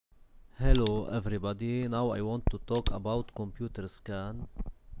Hello everybody, now I want to talk about computer scan.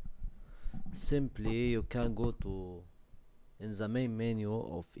 Simply you can go to in the main menu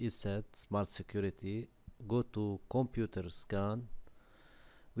of Eset Smart Security, go to computer scan.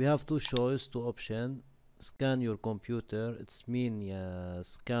 We have two options. Scan your computer, it's mean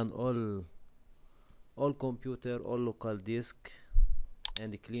scan all computer, all local disk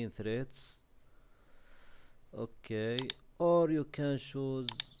and clean threads. Okay, or you can choose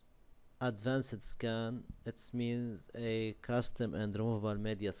advanced scan. It means a custom and removable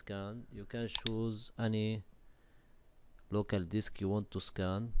media scan. You can choose any local disk you want to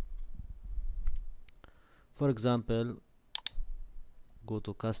scan. For example, go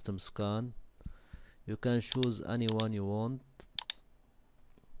to custom scan. You can choose any one you want,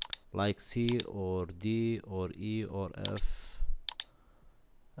 like C or D or E or F,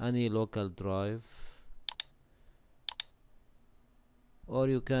 any local drive, or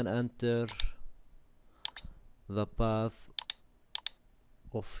you can enter the path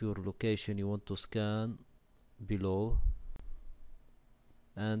of your location you want to scan below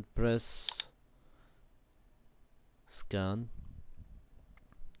and press scan.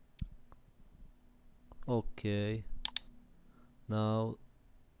 Okay, now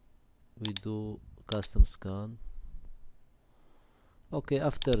we do custom scan. Okay,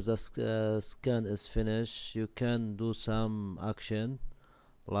 after the scan is finished, you can do some action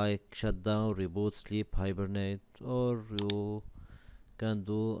like shut down, reboot, sleep, hibernate, or you can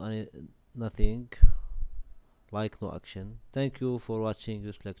do nothing, like no action. Thank you for watching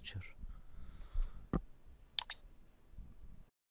this lecture.